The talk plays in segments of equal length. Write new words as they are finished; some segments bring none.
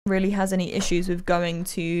really has any issues with going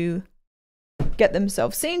to get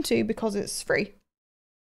themselves seen to because it's free.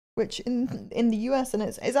 Which in the US, and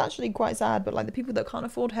it's actually quite sad, but like the people that can't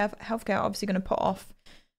afford healthcare are obviously going to put off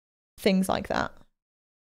things like that.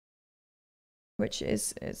 Which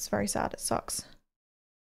is, it's very sad, it sucks.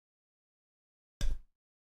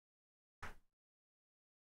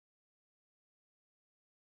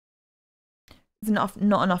 There's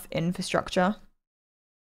not enough infrastructure.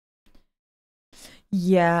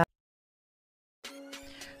 Yeah.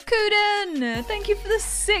 Kuden, thank you for the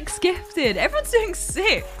 6 gifted. Everyone's doing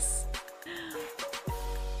 6.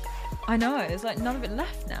 I know, there's like none of it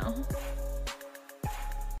left now.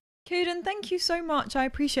 Kuden, thank you so much. I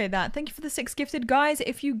appreciate that. Thank you for the 6 gifted. Guys,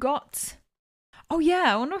 if you got... Oh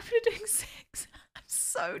yeah, I wonder if you're doing 6. I'm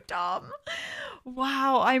so dumb.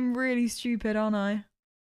 Wow, I'm really stupid, aren't I?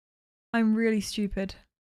 I'm really stupid.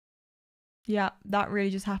 Yeah, that really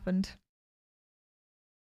just happened.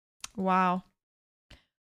 Wow.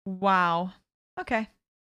 Wow. Okay.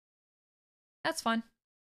 That's fine.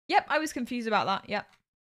 Yep, I was confused about that. Yep.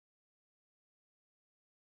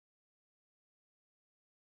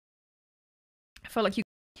 I felt like you...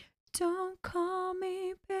 Don't call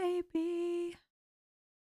me baby.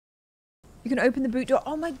 You can open the boot door.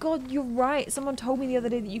 Oh my god, you're right. Someone told me the other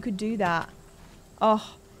day that you could do that.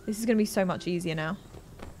 Oh, this is going to be so much easier now.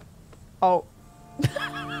 Oh.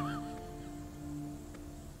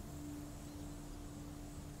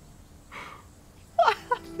 What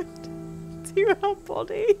happened to our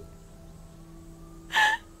body?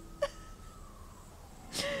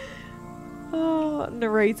 Oh,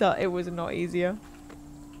 narrator, it was not easier.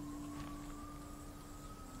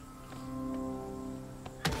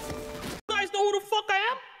 You guys know who the fuck I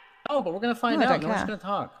am? Oh, but we're gonna find out. No one's gonna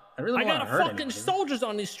talk. I really want to hurt fucking soldiers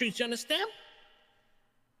on these streets, you understand?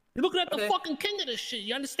 You're looking at the fucking king of this shit,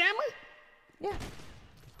 you understand me? Yeah.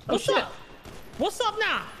 What's up? What's up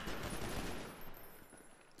now?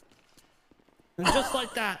 And just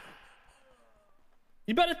like that.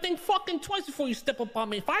 You better think fucking twice before you step up on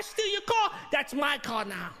me. If I steal your car, that's my car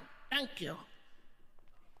now. Thank you.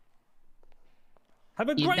 Have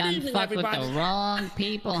a great evening, everybody. You done fucked with the wrong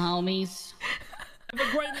people, homies. Have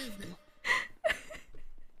a great evening.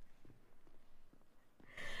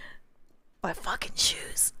 My fucking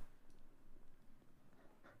shoes.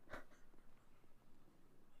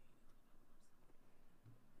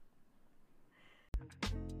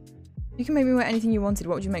 You can make me wear anything you wanted.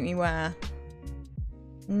 What would you make me wear?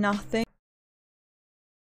 Nothing.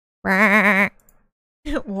 Why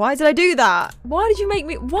did I do that? Why did you make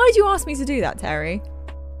me? Why did you ask me to do that, Terry?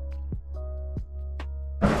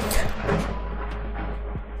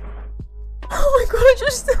 Oh my god, I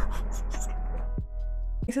just...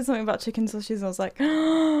 He said something about chicken sausages and I was like,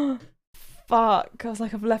 oh, fuck. I was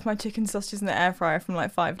like, I've left my chicken sausages in the air fryer from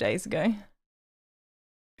like 5 days ago.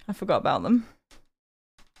 I forgot about them.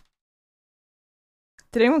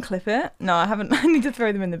 Did anyone clip it? No, I haven't. I need to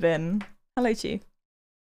throw them in the bin. Hello, Chief.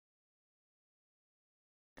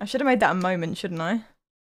 I should have made that a moment, shouldn't I?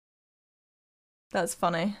 That's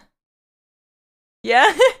funny.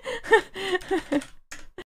 Yeah? Here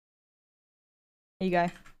you go.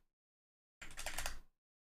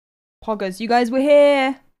 Poggers, you guys were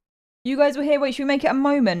here. You guys were here. Wait, should we make it a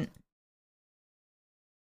moment?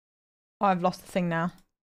 Oh, I've lost the thing now.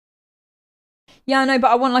 Yeah, no, but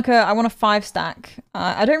I want like I want a 5 stack.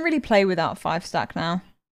 I don't really play without 5 stack now.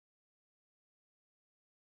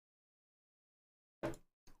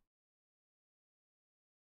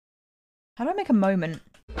 How do I make a moment?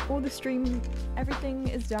 All the stream, everything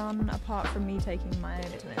is done apart from me taking my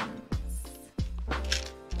vitamins.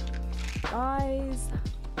 Guys.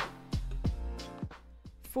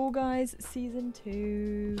 Fall Guys Season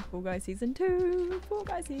 2. Fall Guys Season 2. Fall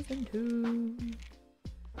Guys Season 2.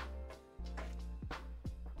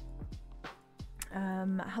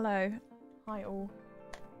 Hello. Hi all.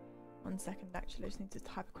 1 second, actually, I just need to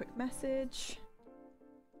type a quick message.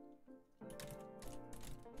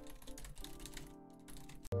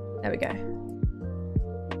 There we go.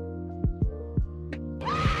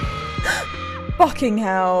 Fucking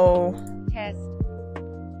hell. Test.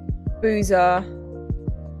 Boozer.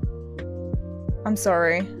 I'm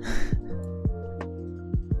sorry.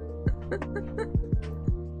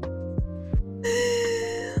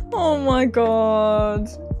 Oh my god.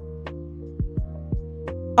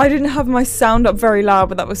 I didn't have my sound up very loud,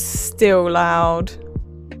 but that was still loud.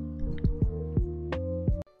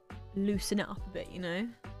 Loosen it up a bit, you know?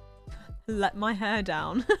 Let my hair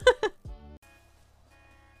down.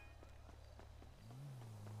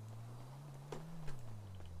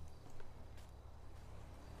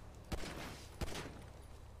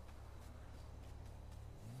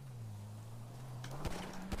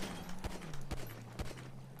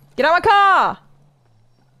 Get out of my car!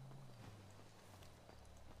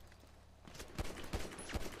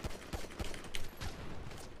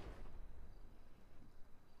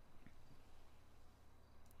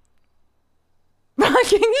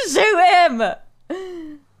 Fucking shoot him!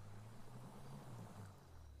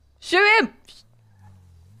 Shoot him!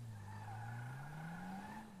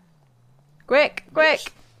 Quick,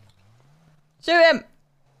 quick! Shoot him!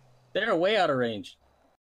 They're way out of range.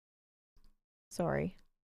 Sorry.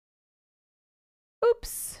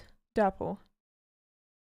 Oops. Double.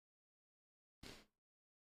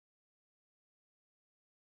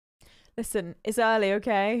 Listen, it's early,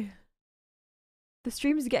 okay? The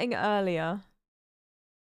stream is getting earlier.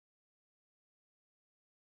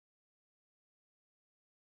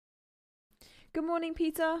 Good morning,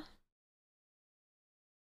 Peter.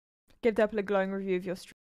 Give Dapple a glowing review of your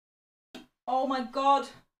stream. Oh my god.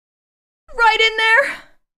 Right in there!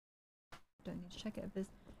 Don't need to check it if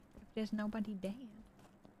there's nobody there.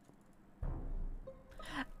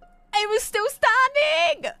 I was still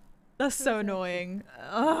standing! That's so annoying.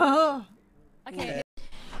 Ugh. Okay.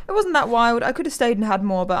 It wasn't that wild. I could have stayed and had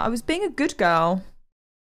more, but I was being a good girl.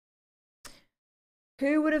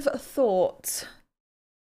 Who would have thought?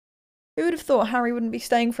 Who would have thought Harrie wouldn't be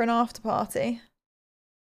staying for an after party?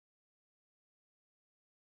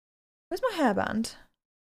 Where's my hairband?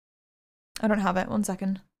 I don't have it. 1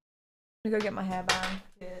 second. I'm gonna go get my hairband.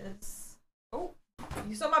 Yes. Oh,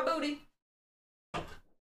 you saw my booty.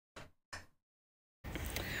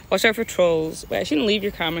 Watch out for trolls. Wait, I shouldn't leave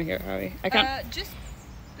your camera here, Harrie. I can't. Just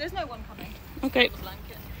there's no one coming. Okay.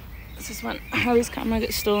 This is when Harrie's camera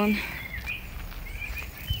gets stolen.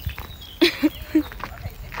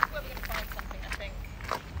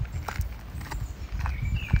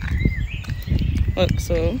 Look,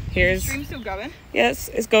 so here's. Is the stream still going? Yes,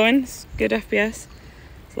 it's going. It's good FPS.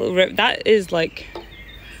 It's a little rip. That is like.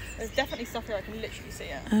 There's definitely stuff here. I can literally see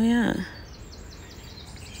it. Oh yeah.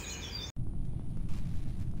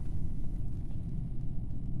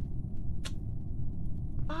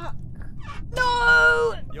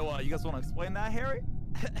 No! Yo, you guys want to explain that, Harrie?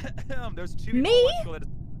 There's two. Me?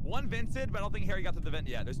 One vented, but I don't think Harrie got to the vent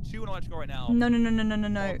yet. There's two in electrical right now. No. You've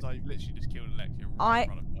literally just killed Alexia right in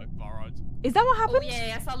front of both of our eyes. Is that what happened? Oh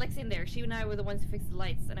yeah, I saw Lex in there. She and I were the ones who fixed the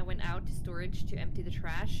lights, and I went out to storage to empty the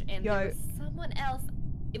trash, and there was someone else.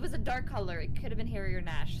 It was a dark color. It could have been Harrie or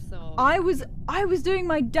Nash. So I was doing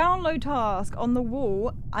my download task on the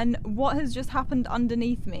wall, and what has just happened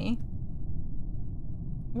underneath me?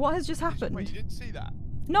 What has just happened? Wait, you didn't see that?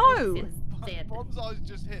 No. Dead. Bob's eyes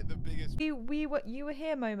just hit the biggest. You were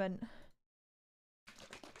here moment.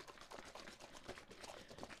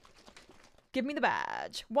 Give me the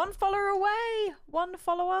badge. 1 follower away. 1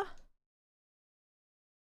 follower.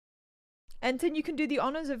 Enton, you can do the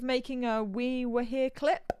honors of making a "We Were Here"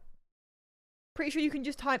 clip. Pretty sure you can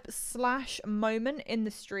just type /moment in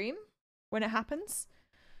the stream when it happens.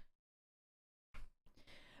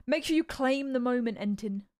 Make sure you claim the moment,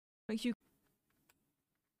 Enton. Make sure you.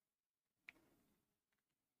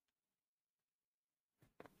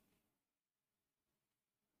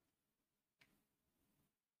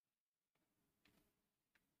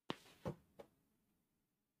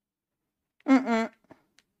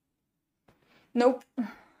 Nope.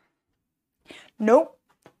 Nope.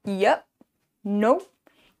 Yep. Nope.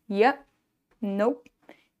 Yep. Nope.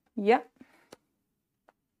 Yep.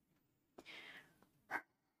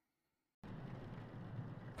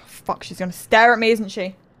 Fuck, she's gonna stare at me, isn't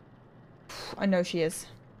she? I know she is.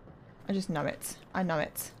 I just know it. I know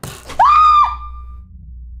it.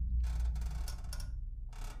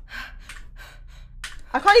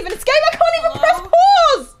 I can't even escape! I can't even press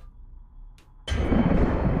pause!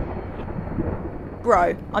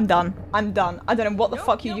 Bro, I'm done. I'm done. I don't know what the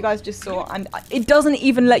fuck you guys just saw. It doesn't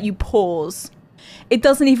even let you pause. It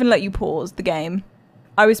doesn't even let you pause the game.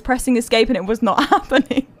 I was pressing escape and it was not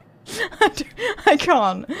happening. I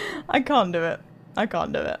can't do it. I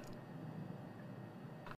can't do it.